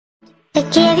I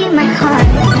gave you my heart.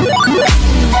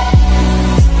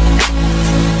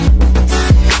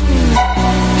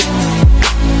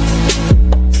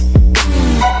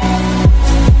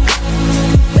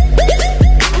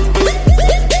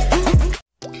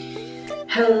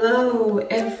 Hello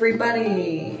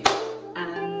everybody,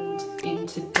 and in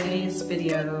today's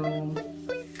video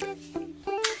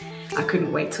I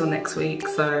couldn't wait till next week,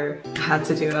 so I had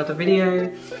to do another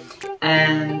video.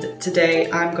 And today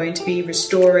I'm going to be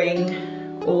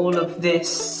restoring all of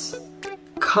this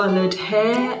coloured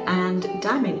hair and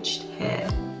damaged hair.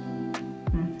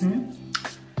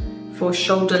 For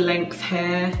shoulder length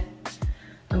hair,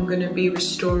 I'm going to be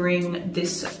restoring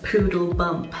this poodle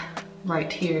bump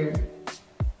right here.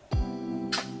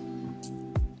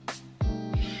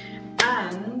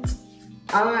 And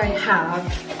I have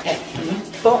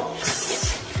a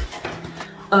box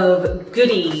of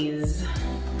goodies.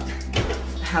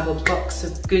 I have a box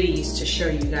of goodies to show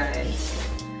you guys.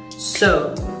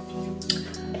 So,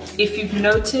 if you've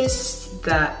noticed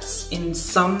that in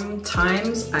some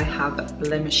times I have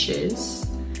blemishes,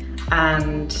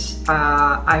 and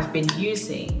I've been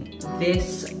using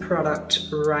this product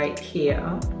right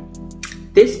here.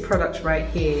 This product right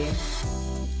here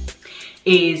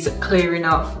is clearing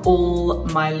up all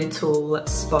my little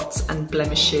spots and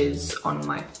blemishes on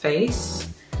my face.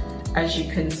 As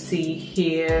you can see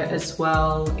here as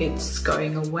well, it's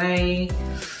going away.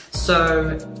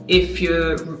 So if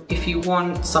you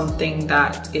want something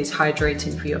that is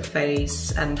hydrating for your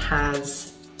face and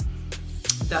has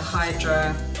the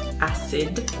hyaluronic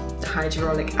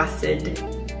acid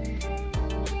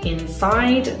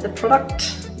inside the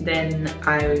product, then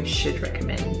I should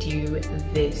recommend you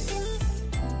this.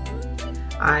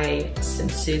 I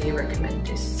sincerely recommend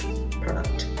this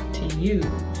product to use.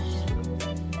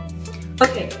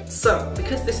 Okay, so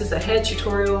because this is a hair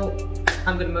tutorial,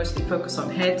 I'm going to mostly focus on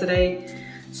hair today.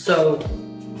 So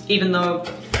even though,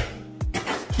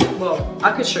 well,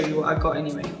 I could show you what I got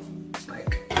anyway.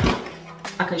 Like,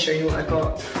 I can show you what I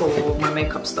got for my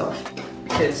makeup stuff,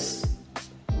 because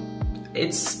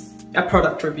it's a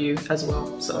product review as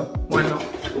well, so why not?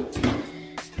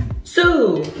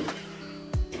 So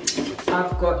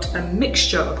I've got a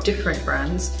mixture of different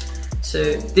brands.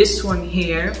 So this one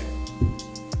here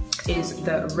is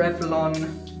the Revlon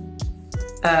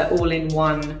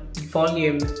all-in-one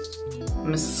volume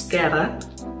mascara,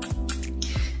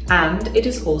 and it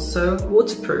is also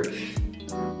waterproof.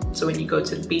 So when you go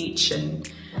to the beach,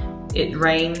 and it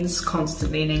rains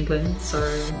constantly in England, so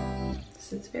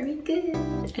this is very good.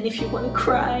 And if you want to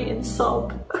cry and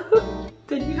sob,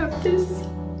 then you have this.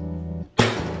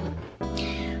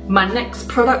 My next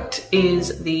product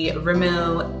is the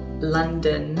Rimmel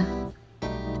London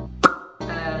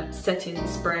setting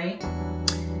spray.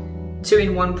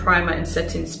 2-in-1 primer and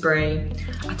setting spray.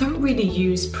 I don't really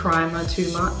use primer too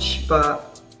much,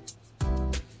 but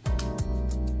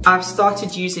I've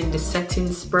started using the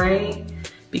setting spray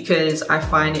because I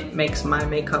find it makes my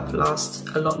makeup last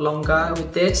a lot longer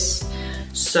with this.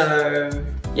 So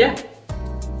yeah,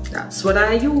 that's what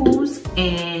I use.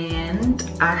 And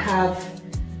I have,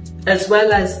 as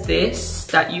well as this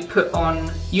that you put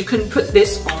on, you can put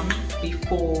this on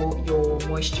before your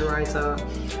moisturizer,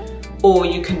 or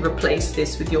you can replace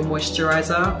this with your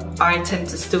moisturizer. I tend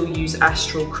to still use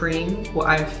Astral Cream. What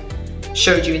I've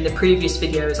showed you in the previous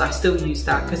videos, I still use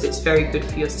that because it's very good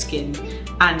for your skin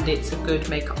and it's a good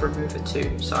makeup remover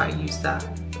too, so I use that.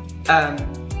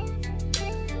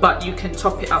 But you can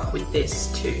top it up with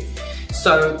this too.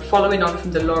 So following on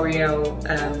from the L'Oreal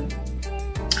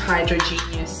Hydra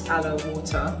Genius Aloe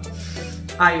Water,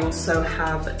 I also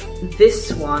have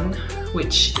this one,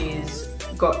 which is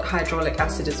got hyaluronic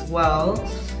acid as well,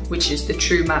 which is the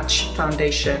True Match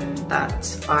foundation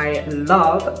that I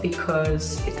love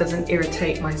because it doesn't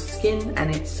irritate my skin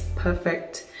and it's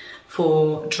perfect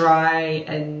for dry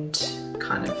and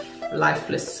kind of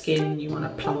lifeless skin. You want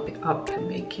to plump it up and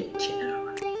make it, you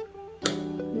know,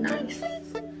 nice.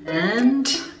 And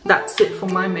that's it for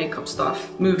my makeup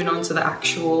stuff. Moving on to the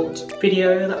actual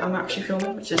video that I'm actually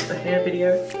filming, which is the hair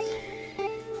video.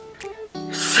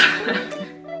 So,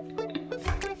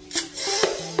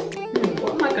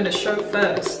 what am I going to show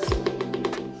first?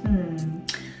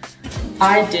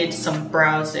 I did some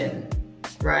browsing,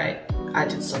 right? I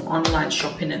did some online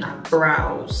shopping and I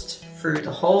browsed through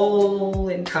the whole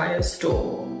entire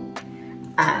store,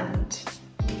 and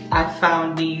I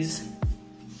found these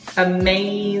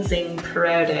amazing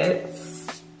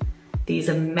products. These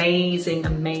amazing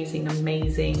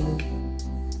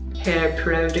hair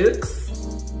products.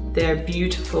 They're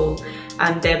beautiful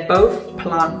and they're both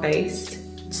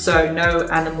plant-based, so no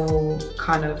animal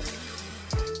kind of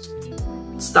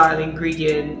style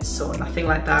ingredients or nothing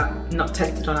like that. Not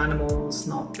tested on animals,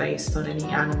 not based on any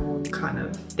animal kind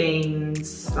of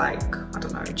things like, I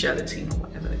don't know, gelatin or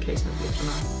whatever the case may be, I don't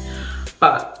know.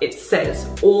 But it says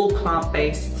all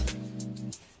plant-based,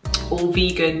 all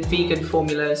vegan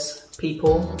formulas,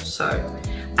 people. So,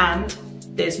 and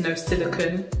there's no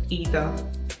silicone either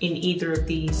in either of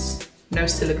these, no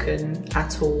silicone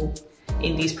at all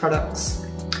in these products.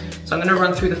 So I'm gonna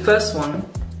run through the first one.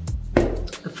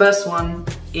 The first one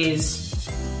is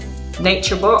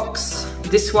Nature Box.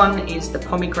 This one is the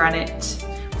pomegranate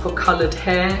for colored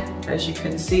hair. As you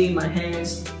can see, my hair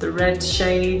is the red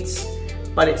shades,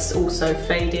 but it's also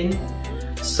fading.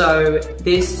 So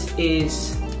this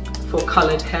is for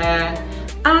colored hair,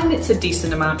 and it's a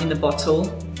decent amount in the bottle.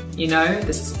 You know,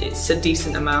 it's a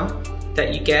decent amount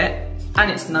that you get, and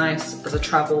it's nice as a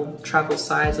travel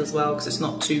size as well, because it's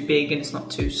not too big and it's not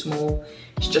too small.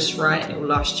 It's just right, and it will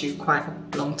last you quite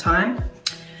a long time.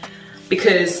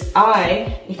 Because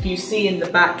if you see in the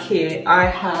back here, I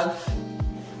have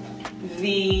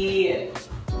the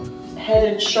Head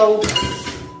and Shoulders.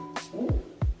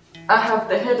 I have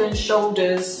the Head and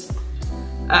Shoulders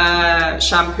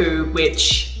shampoo,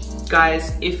 which,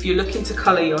 guys, if you're looking to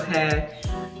color your hair,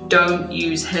 don't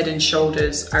use Head and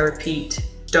Shoulders. I repeat,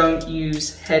 don't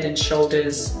use Head and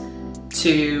Shoulders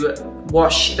to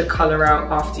wash the color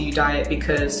out after you dye it,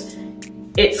 because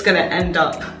it's gonna end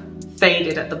up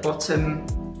faded at the bottom.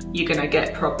 You're gonna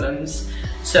get problems.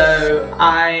 So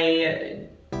I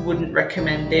wouldn't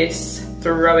recommend this.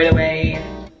 Throw it away.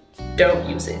 Don't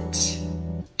use it.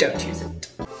 Don't use it.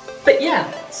 But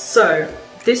yeah, so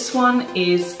this one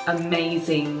is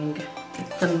amazing.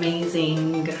 It's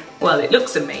amazing. Well, it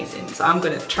looks amazing, so I'm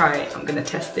gonna try it. I'm gonna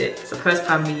test it. It's the first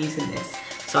time we're using this,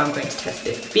 so I'm going to test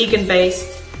it. Vegan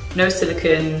based, no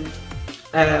silicone,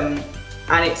 and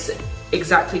it's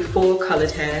exactly for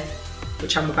colored hair,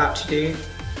 which I'm about to do.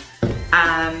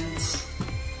 And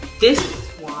this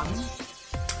one,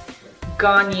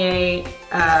 Garnier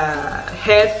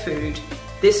hair food.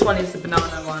 This one is the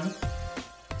banana one,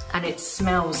 and it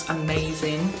smells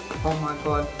amazing. Oh my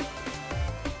God.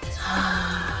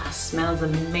 Smells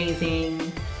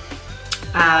amazing,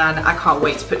 and I can't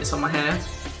wait to put this on my hair.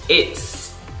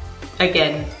 It's,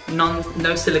 again,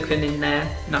 no silicone in there,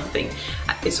 nothing.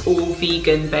 It's all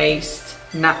vegan based,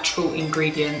 natural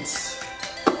ingredients,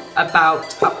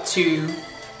 about up to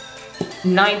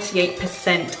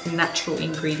 98% natural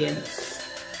ingredients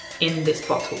in this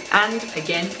bottle. And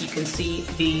again, you can see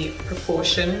the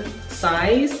proportion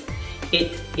size.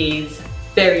 It is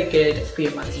very good for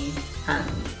your money, and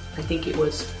I think it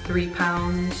was £3.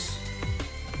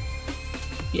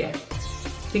 Yeah,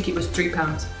 I think it was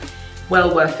 £3.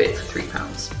 Well worth it for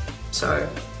 £3. So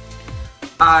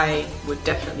I would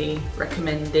definitely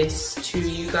recommend this to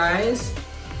you guys.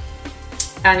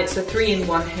 And it's a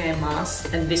 3-in-1 hair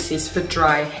mask, and this is for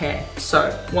dry hair.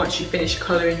 So once you finish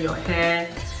coloring your hair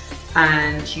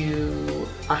and you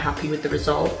are happy with the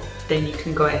result, then you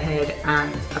can go ahead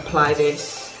and apply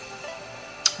this,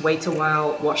 wait a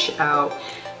while, wash it out,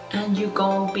 and you're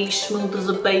gonna be smooth as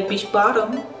a baby's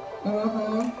bottom.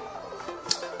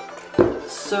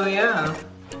 So yeah.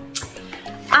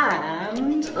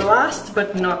 And last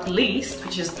but not least,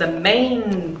 which is the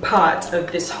main part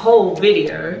of this whole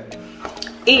video,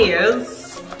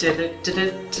 is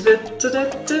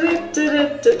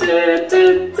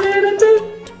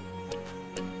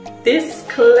this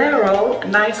Clairol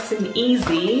Nice and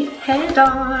Easy hair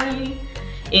dye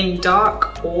in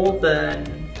dark auburn.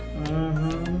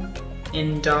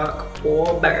 In dark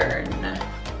auburn.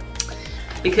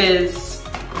 Because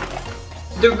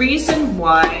the reason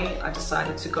why I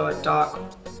decided to go a dark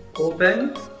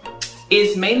auburn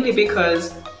is mainly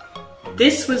because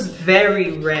this was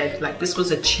very red, like this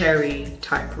was a cherry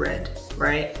type red,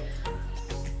 right?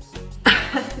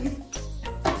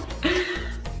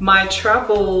 My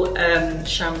travel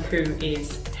shampoo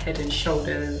is Head and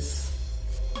Shoulders.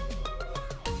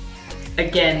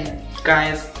 Again,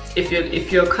 guys,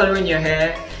 if you're coloring your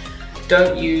hair,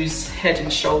 don't use Head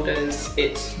and Shoulders.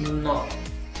 It's not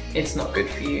good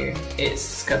for you.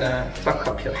 It's gonna fuck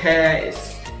up your hair.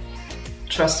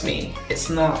 Trust me, it's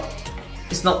not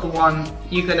the one.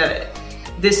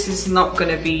 This is not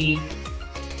gonna be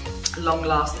long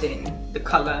lasting, the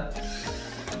color.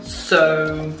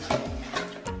 So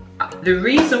the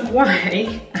reason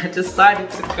why I decided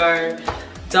to go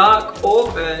dark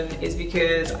auburn is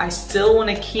because I still want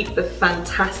to keep the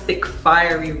fantastic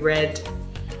fiery red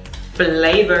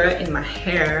flavor in my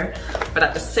hair, but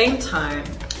at the same time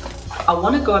I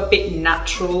want to go a bit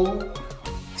natural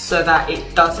so that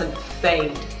it doesn't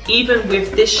fade. Even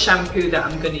with this shampoo that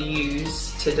I'm going to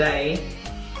use today,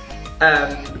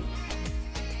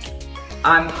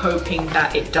 I'm hoping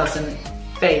that it doesn't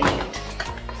fade.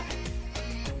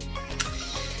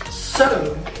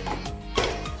 So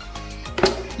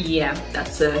yeah,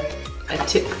 that's a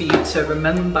tip for you to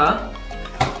remember.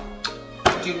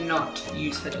 Do not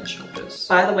use Head and Shoulders.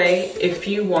 By the way, if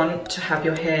you want to have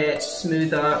your hair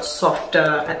smoother,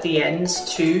 softer at the ends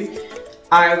too,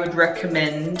 I would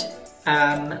recommend,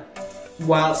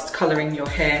 whilst colouring your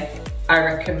hair, I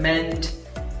recommend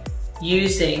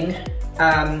using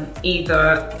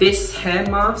either this hair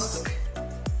mask,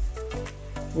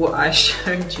 what I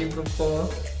showed you before,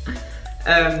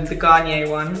 the Garnier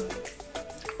one,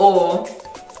 or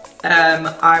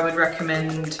I would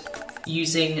recommend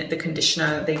using the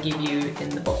conditioner they give you in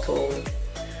the bottle,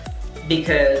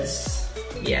 because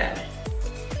yeah,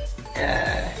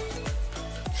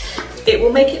 it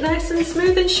will make it nice and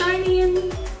smooth and shiny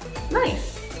and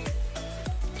nice.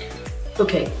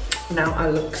 Okay, now I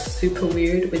look super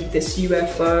weird with this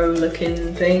UFO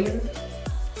looking thing.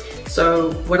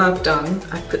 So what I've done,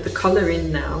 I've put the colour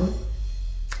in now,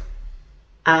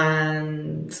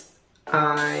 and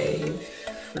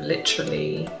I've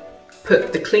literally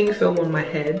put the cling film on my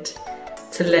head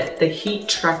to let the heat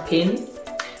trap in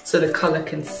so the colour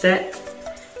can set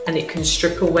and it can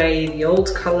strip away the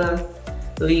old colour,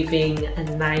 leaving a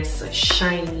nice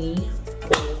shiny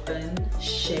auburn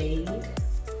shade.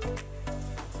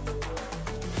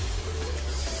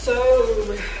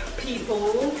 So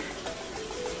people,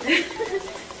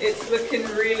 it's looking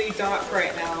really dark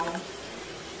right now.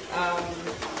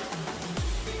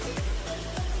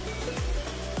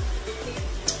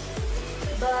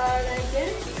 But I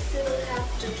guess it'll have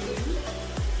to do.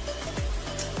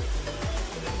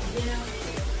 Yeah.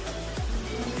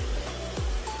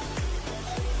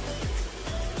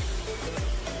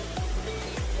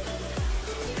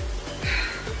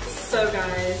 So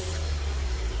guys,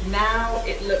 now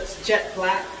it looks jet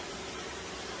black,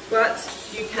 but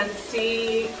you can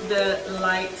see the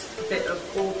light bit of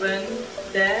auburn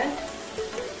there.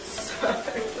 So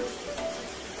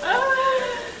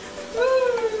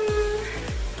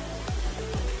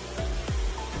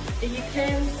you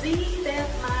can see that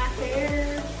my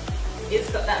hair,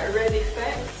 it's got that red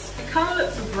effect. It kind of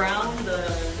looks brown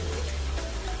though,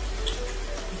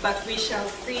 but we shall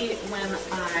see when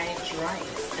I dry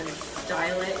it and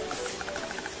style it.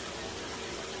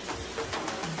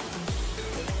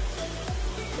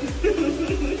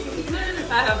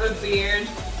 I have a beard.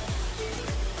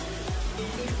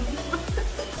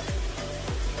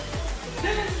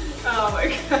 Oh my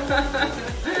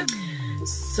god.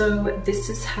 So this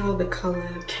is how the color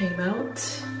came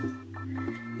out.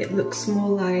 It looks more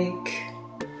like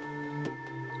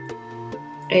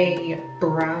a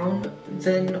brown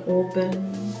than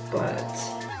auburn, but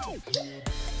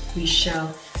we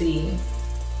shall see.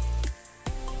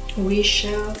 We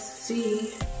shall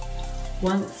see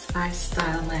once I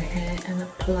style my hair and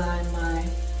apply my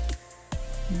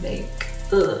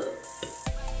makeup.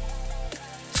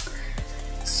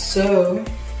 So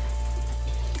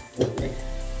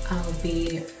I'll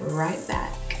be right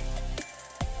back.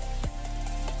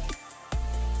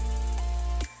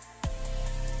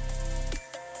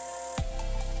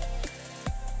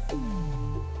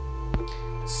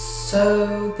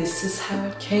 So this is how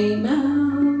it came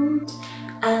out,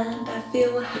 and I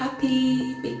feel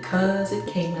happy because it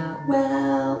came out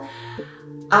well.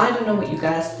 I don't know what you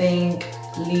guys think.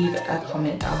 Leave a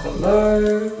comment down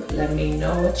below. Let me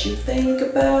know what you think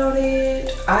about it.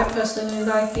 I personally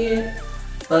like it,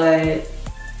 but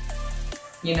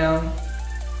you know,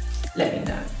 let me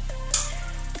know.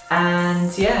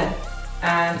 And yeah,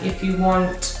 and if you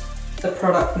want the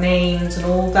product names and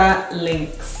all that,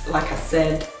 links, like I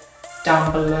said,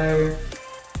 down below.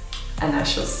 And I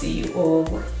shall see you all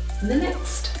in the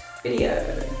next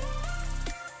video.